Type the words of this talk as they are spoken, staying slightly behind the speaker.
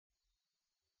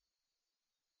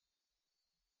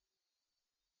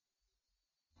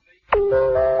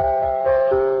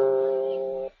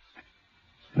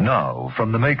Now,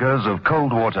 from the makers of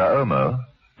cold water Omo...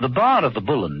 The bar of the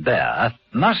Bull and Bear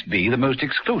must be the most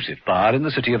exclusive bar in the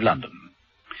City of London.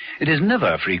 It is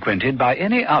never frequented by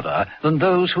any other than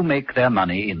those who make their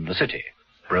money in the city.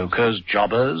 Brokers,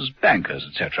 jobbers, bankers,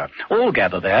 etc. all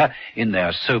gather there in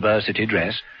their sober city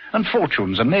dress, and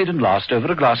fortunes are made and lost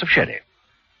over a glass of sherry.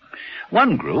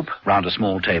 One group, round a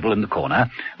small table in the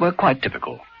corner, were quite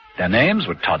typical. Their names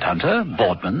were Todhunter,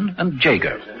 Boardman, and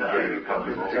Jago.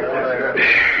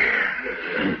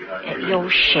 Your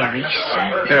sherry,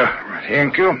 sir. Yeah,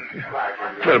 thank you.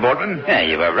 Well, Boardman? Yeah,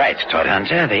 you were right,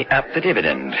 Todhunter. They upped the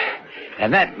dividend.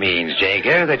 And that means,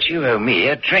 Jago, that you owe me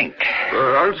a drink.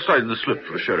 I'll sign the slip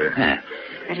for sherry. Huh.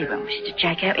 Very well, Mr.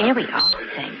 Jago. Here we are.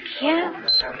 Thank you.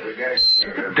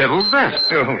 The devil's that?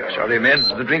 Oh, sorry, men.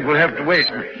 The drink will have to wait.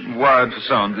 Wired for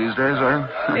sound these days,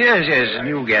 Yes, a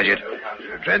new gadget.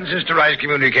 Transistorized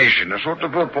communication, a sort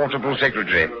of a portable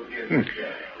secretary.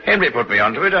 Henry put me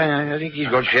onto it. I think he's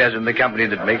got shares in the company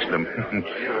that makes them.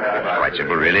 Quite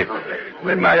simple, really.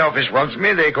 When my office wants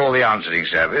me, they call the answering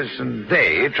service, and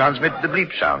they transmit the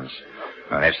bleep sounds.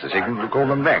 Well, that's the signal to call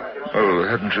them back. Oh,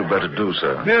 hadn't you better do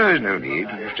so? There's no need.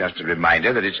 It's just a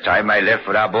reminder that it's time I left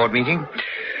for our board meeting.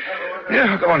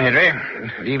 Yeah, go on, Henry.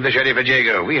 Leave the sherry for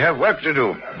Jago. We have work to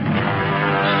do.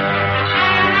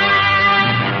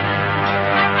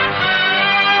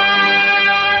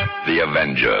 The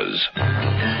Avengers.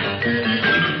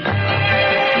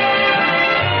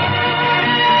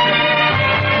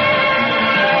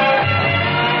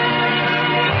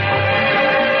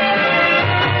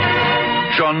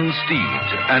 John Steed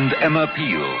and Emma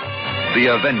Peel, The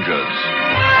Avengers.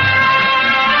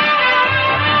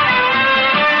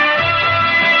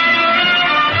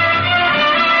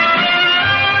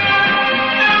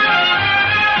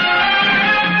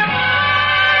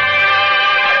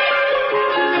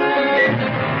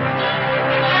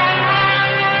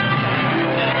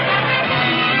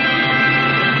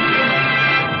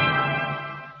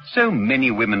 So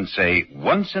many women say,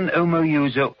 once an Omo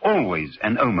user, always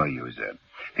an Omo user.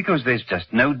 Because there's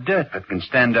just no dirt that can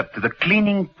stand up to the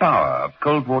cleaning power of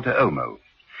cold water Omo.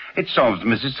 It solves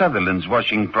Mrs. Sutherland's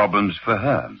washing problems for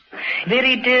her.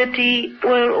 Very dirty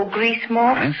oil or grease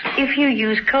marks. Yes? If you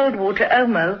use cold water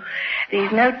Omo,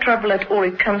 there's no trouble at all.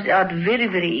 It comes out very,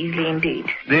 very easily indeed.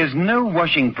 There's no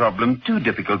washing problem too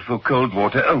difficult for cold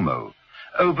water Omo.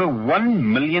 Over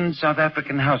 1 million South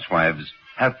African housewives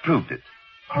have proved it.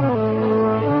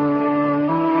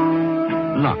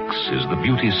 Lux is the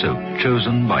beauty soap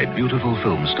chosen by beautiful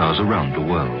film stars around the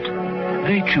world.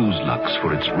 They choose Lux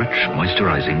for its rich,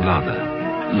 moisturizing lather.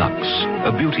 Lux,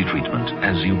 a beauty treatment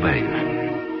as you bathe.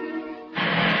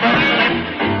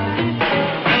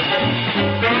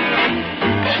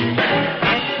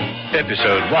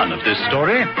 Episode 1 of this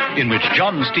story, in which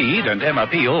John Steed and Emma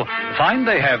Peel find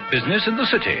they have business in the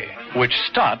city, which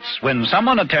starts when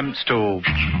someone attempts to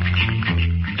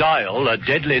dial a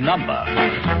deadly number.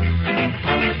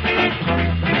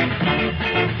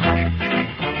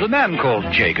 The man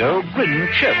called Jago grinned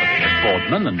cheerfully at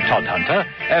Boardman and Todhunter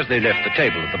as they left the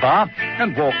table at the bar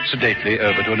and walked sedately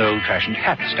over to an old-fashioned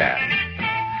hat stand.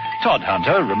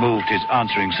 Todhunter removed his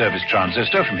answering service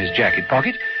transistor from his jacket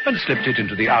pocket and slipped it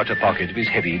into the outer pocket of his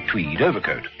heavy tweed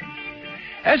overcoat.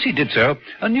 As he did so,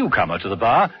 a newcomer to the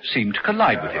bar seemed to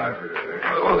collide with him.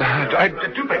 I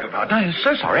do beg your pardon. I'm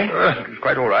so sorry.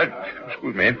 Quite all right.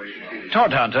 Excuse me.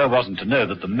 Todhunter wasn't to know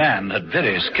that the man had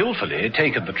very skillfully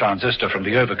taken the transistor from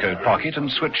the overcoat pocket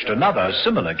and switched another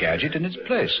similar gadget in its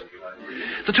place.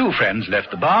 The two friends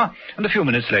left the bar, and a few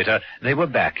minutes later they were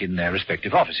back in their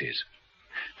respective offices.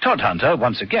 Todhunter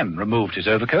once again removed his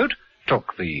overcoat,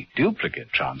 took the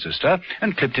duplicate transistor,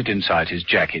 and clipped it inside his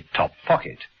jacket top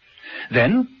pocket.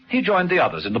 Then he joined the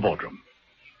others in the boardroom.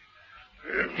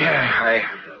 I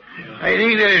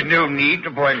think there is no need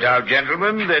to point out,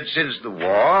 gentlemen, that since the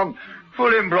war,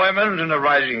 full employment and a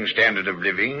rising standard of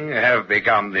living have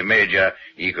become the major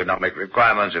economic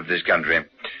requirements of this country,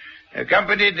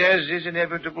 accompanied as is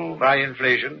inevitable by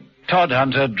inflation.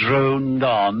 Todhunter droned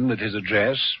on with his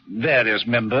address. Various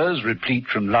members, replete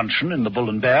from luncheon in the Bull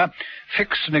and Bear,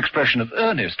 fixed an expression of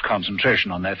earnest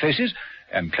concentration on their faces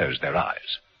and closed their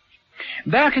eyes.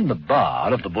 Back in the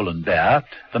bar of the Bull and Bear,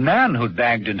 the man who'd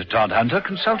bagged into Todhunter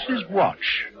consulted his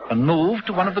watch and moved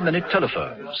to one of the minute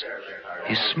telephones.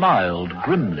 He smiled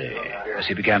grimly as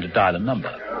he began to dial a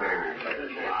number.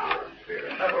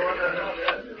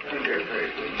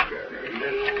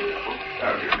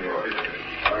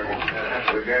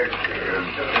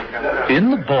 In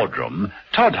the boardroom,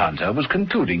 Todhunter was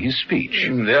concluding his speech.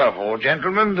 Therefore,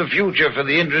 gentlemen, the future for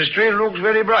the industry looks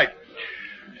very bright.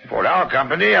 For our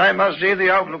company, I must say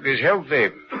the outlook is healthy.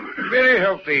 Very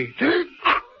healthy.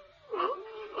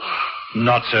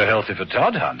 Not so healthy for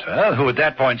Todhunter, who at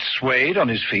that point swayed on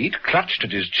his feet, clutched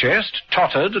at his chest,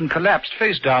 tottered, and collapsed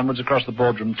face downwards across the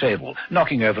boardroom table,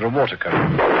 knocking over a water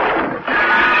cone.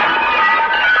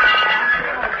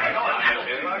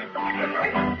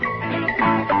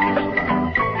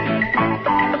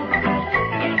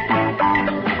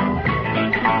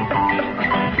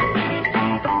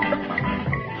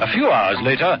 A few hours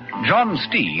later, John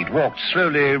Steed walked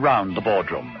slowly round the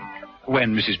boardroom.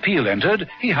 When Mrs. Peel entered,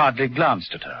 he hardly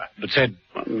glanced at her, but said,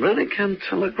 One really can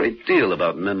tell a great deal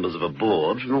about members of a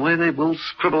board from the way they will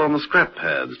scribble on the scrap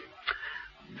pads.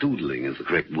 Doodling is the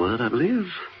correct word, I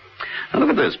believe. Now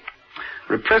look at this.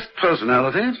 Repressed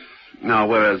personality. Now,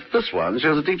 whereas this one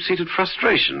shows a deep-seated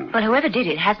frustration. But whoever did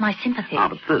it has my sympathy.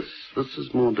 But this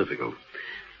is more difficult.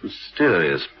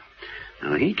 Mysterious.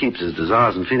 Now, he keeps his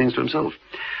desires and feelings to himself.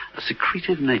 A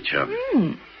secretive nature.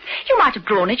 You might have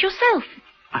drawn it yourself.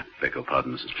 I beg your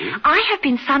pardon, Mrs. Peel. I have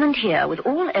been summoned here with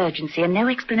all urgency and no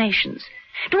explanations.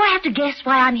 Do I have to guess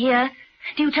why I'm here?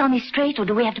 Do you tell me straight, or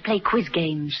do we have to play quiz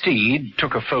games? Steed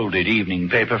took a folded evening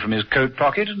paper from his coat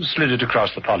pocket and slid it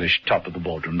across the polished top of the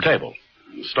boardroom table.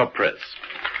 Stop press.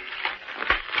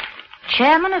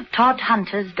 Chairman of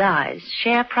Todhunters dies.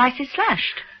 Share prices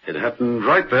slashed. It happened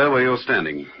right there where you're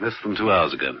standing, less than 2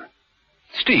 hours ago.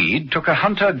 Steed took a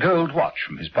Hunter gold watch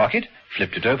from his pocket,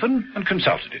 flipped it open, and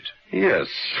consulted it. Yes,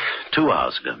 2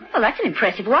 hours ago. Well, that's an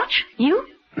impressive watch. You?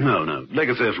 No.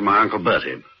 Legacy from my Uncle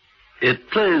Bertie. It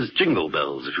plays jingle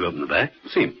bells if you open the back.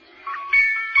 See.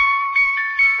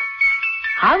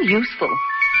 How useful.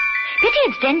 Pity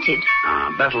it's dented.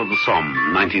 Battle of the Somme,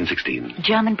 1916.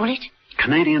 German bullet?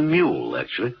 Canadian mule,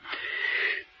 actually.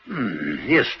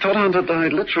 Yes, Todhunter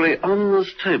died literally on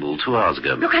this table 2 hours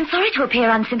ago. Look, I'm sorry to appear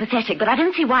unsympathetic, but I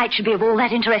don't see why it should be of all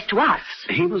that interest to us.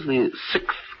 He was the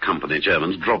 6th company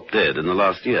chairman to drop dead in the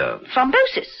last year.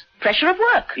 Thrombosis. Pressure of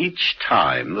work. Each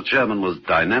time, the chairman was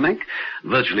dynamic,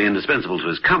 virtually indispensable to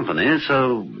his company,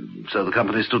 so the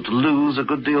company stood to lose a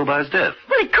good deal by his death.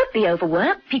 Well, it could be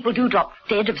overwork. People do drop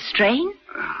dead of strain.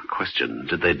 Question,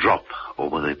 did they drop, or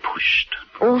were they pushed?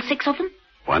 All 6 of them?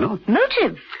 Why not?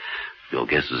 Motive. Your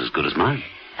guess is as good as mine.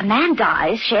 A man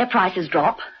dies, share prices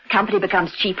drop, company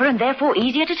becomes cheaper and therefore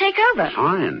easier to take over.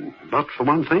 Fine, but for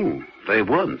one thing, they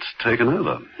weren't taken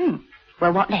over.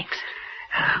 Well, what next?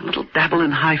 A little dabble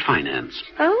in high finance.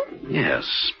 Oh?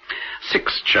 Yes.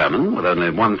 6 chairmen with only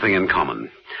one thing in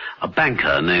common. A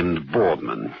banker named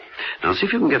Boardman. Now, see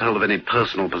if you can get hold of any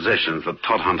personal possessions that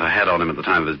Todhunter had on him at the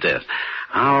time of his death.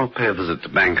 I'll pay a visit to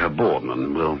banker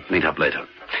Boardman. We'll meet up later.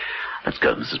 Let's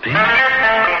go, Mrs. P.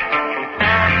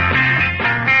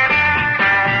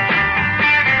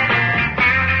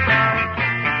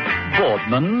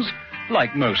 Boardman's,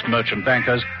 like most merchant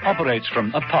bankers, operates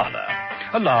from a parlour.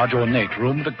 A large ornate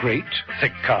room with a grate,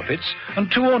 thick carpets,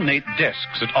 and 2 ornate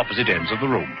desks at opposite ends of the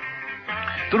room.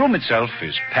 The room itself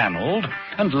is panelled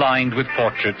and lined with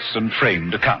portraits and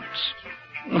framed accounts.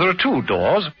 There are 2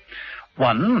 doors,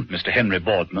 one Mr. Henry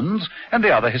Boardman's, and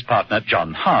the other his partner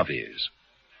John Harvey's.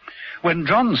 When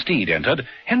John Steed entered,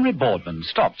 Henry Boardman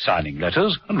stopped signing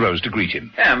letters and rose to greet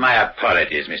him. My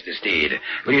apologies, Mr. Steed.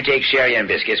 Will you take sherry and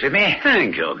biscuits with me?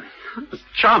 Thank you. It's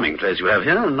a charming place you have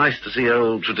here. Nice to see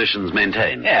old traditions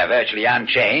maintained. Yeah, virtually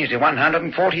unchanged in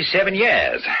 147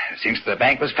 years. Since the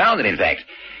bank was founded, in fact.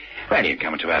 Well, you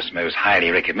come to us most highly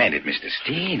recommended, Mr.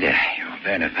 Steed. Your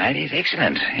bona fide is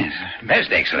excellent. Yes,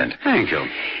 most excellent. Thank you.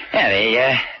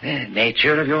 Yeah, the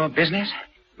nature of your business?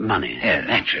 Money. Yeah,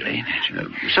 naturally.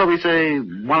 Shall we say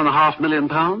 £1.5 million?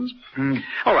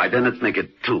 All right, then let's make it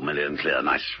 2 million clear.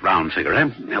 Nice round figure, eh?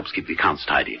 Helps keep the accounts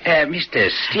tidy. Mr.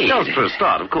 Steed. Just for a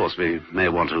start, of course. We may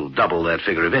want to double that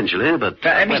figure eventually, but...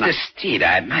 Mr. Steed,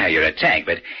 I admire your attack,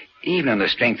 but even on the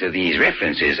strength of these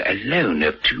references, a loan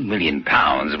of £2 million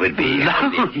would be...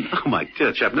 Oh, my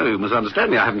dear chap, no, you must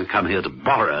understand me. I haven't come here to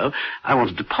borrow. I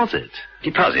want a deposit.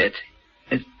 Deposit?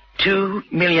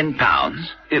 £2 million?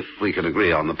 If we can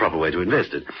agree on the proper way to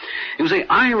invest it. You see,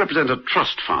 I represent a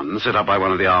trust fund set up by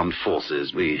one of the armed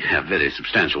forces. We have very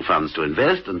substantial funds to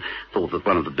invest and thought that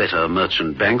one of the better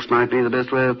merchant banks might be the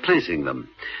best way of placing them.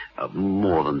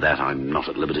 More than that, I'm not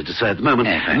at liberty to say at the moment.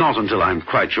 Not until I'm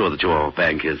quite sure that your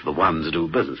bank is the one to do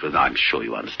business with. I'm sure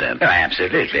you understand. Oh,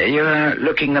 absolutely. You're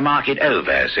looking the market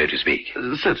over, so to speak.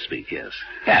 So to speak, yes.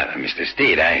 Well, Mr.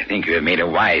 Steed, I think you have made a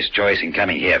wise choice in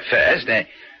coming here first.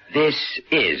 This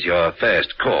is your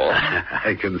first call.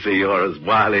 I can see you're as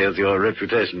wily as your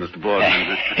reputation, Mr.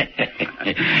 Boardman.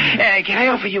 Can I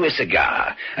offer you a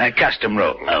cigar? A custom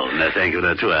roll? Oh, no, thank you.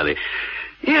 No, too early.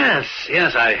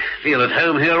 Yes, I feel at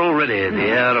home here already. The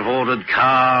air of ordered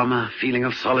calm, a feeling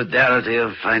of solidarity,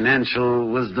 of financial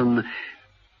wisdom.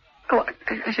 Oh,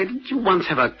 I say, did you once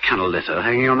have a candle letter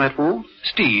hanging on that wall?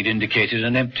 Steed indicated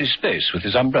an empty space with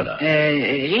his umbrella.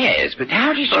 Yes, but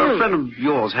how did you... A friend of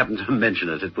yours happened to mention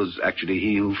it. It was actually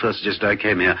he who first suggested I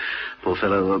came here. Poor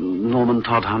fellow, Norman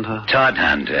Todhunter.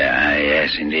 Todhunter,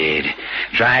 yes, indeed.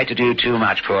 Tried to do too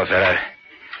much, poor fellow.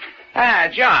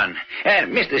 John.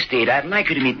 Mr. Steed, I'd like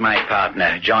you to meet my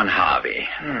partner, John Harvey.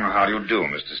 How do you do,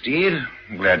 Mr. Steed?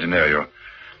 Glad to know you.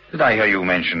 Did I hear you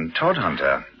mention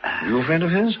Todhunter? You a friend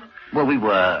of his? Well, we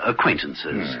were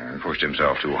acquaintances. Pushed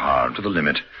himself too hard, to the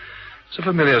limit. It's a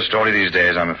familiar story these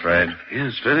days, I'm afraid.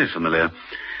 Yes, very familiar.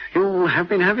 You have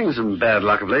been having some bad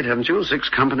luck of late, haven't you? 6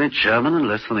 company chairman in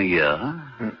less than a year.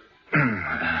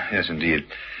 Yes, indeed.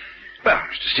 Well,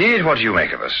 Mr. Steed, what do you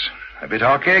make of us? A bit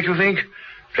archaic, you think?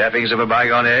 Trappings of a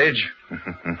bygone age?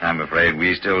 I'm afraid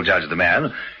we still judge the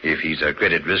man, if he's a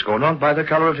credit risk or not, by the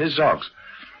colour of his socks.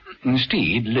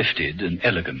 Steed lifted an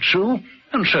elegant shoe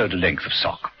and showed a length of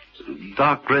sock.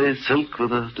 Dark grey silk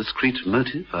with a discreet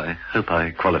motive. I hope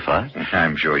I qualify.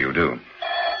 I'm sure you do.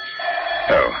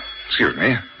 Oh, excuse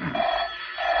me.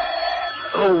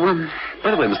 Oh,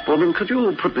 by the way, Miss Boardman, could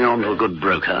you put me on to a good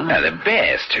broker? The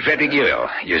best. Frederick Ewell.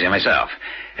 Using myself.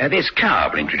 This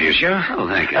card will introduce you. Oh,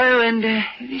 thank you. Oh, and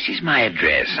this is my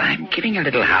address. I'm giving a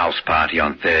little house party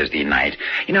on Thursday night.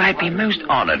 You know, I'd be most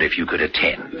honored if you could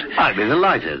attend. I'd be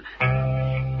delighted.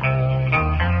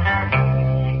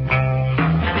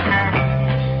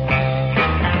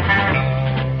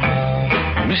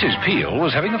 Mrs. Peel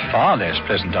was having a far less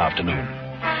pleasant afternoon.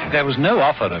 There was no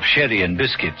offer of sherry and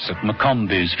biscuits at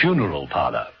Maccombie's funeral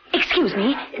parlour. Excuse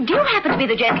me, do you happen to be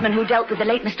the gentleman who dealt with the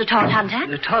late Mr. Todhunter?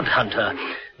 The Todhunter?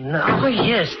 No. Oh,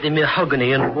 yes, the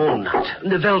mahogany and walnut,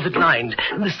 the velvet lined,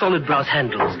 the solid brass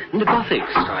handles, the Gothic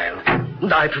style.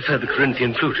 I prefer the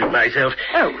Corinthian fluted myself.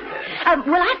 Oh.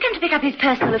 Well, I've come to pick up his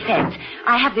personal effects.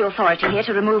 I have the authority here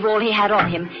to remove all he had on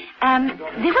him.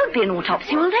 There won't be an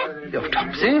autopsy, will there?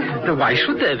 Autopsy? Why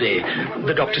should there be?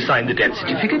 The doctor signed the death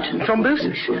certificate.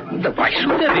 Thrombosis. Why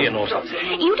should there be an autopsy?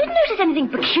 You didn't notice anything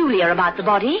peculiar about the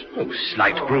body? Oh,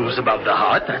 slight bruise above the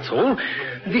heart, that's all.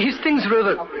 These things are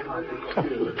over...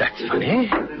 Oh, that's funny.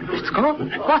 It's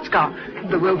gone. What's gone?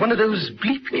 One of those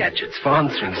bleep gadgets for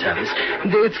answering service.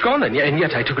 It's gone, and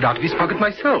yet I took it out of his pocket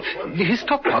myself. His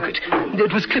top pocket.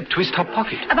 It was clipped to his top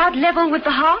pocket. About level with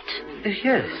the heart?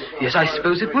 Yes, I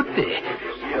suppose it would be.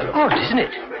 Odd, isn't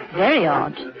it? Very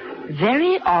odd.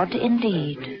 Very odd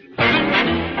indeed.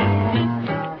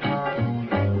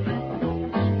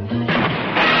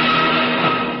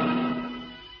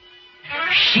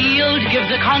 Shield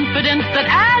gives a confidence that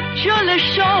actually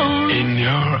shows in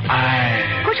your eyes.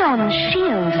 Put on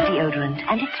Shield deodorant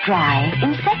and it's dry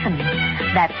in seconds.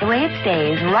 That's the way it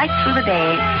stays right through the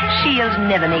day. Shield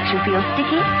never makes you feel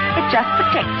sticky. It just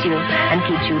protects you and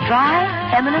keeps you dry,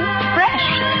 feminine, fresh.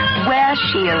 Wear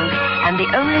Shield and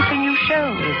the only thing you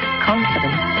show is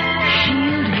confidence.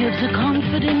 Shield gives a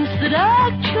confidence that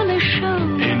actually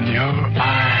shows in your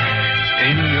eyes,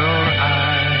 in your eyes.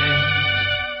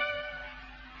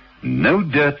 No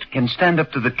dirt can stand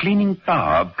up to the cleaning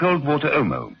power of cold water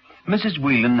Omo. Mrs.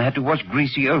 Whelan had to wash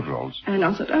greasy overalls. And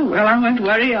I thought, oh, well, I won't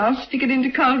worry. I'll stick it into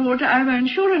cold water Omo, and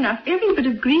sure enough, every bit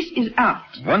of grease is out.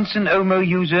 Once an Omo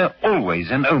user,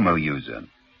 always an Omo user.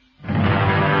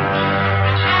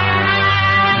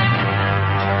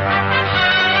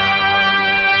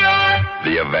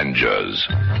 The Avengers.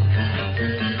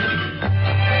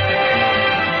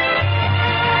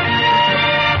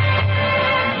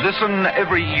 Listen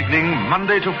every evening,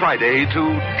 Monday to Friday,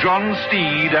 to John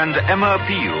Steed and Emma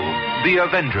Peel, The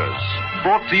Avengers.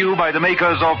 Brought to you by the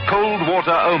makers of Cold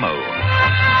Water Omo.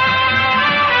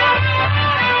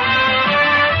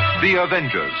 The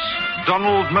Avengers.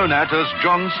 Donald Monat as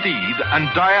John Steed and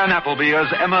Diane Appleby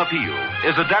as Emma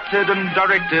Peel is adapted and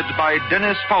directed by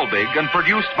Dennis Falbig and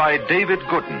produced by David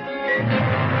Gooden.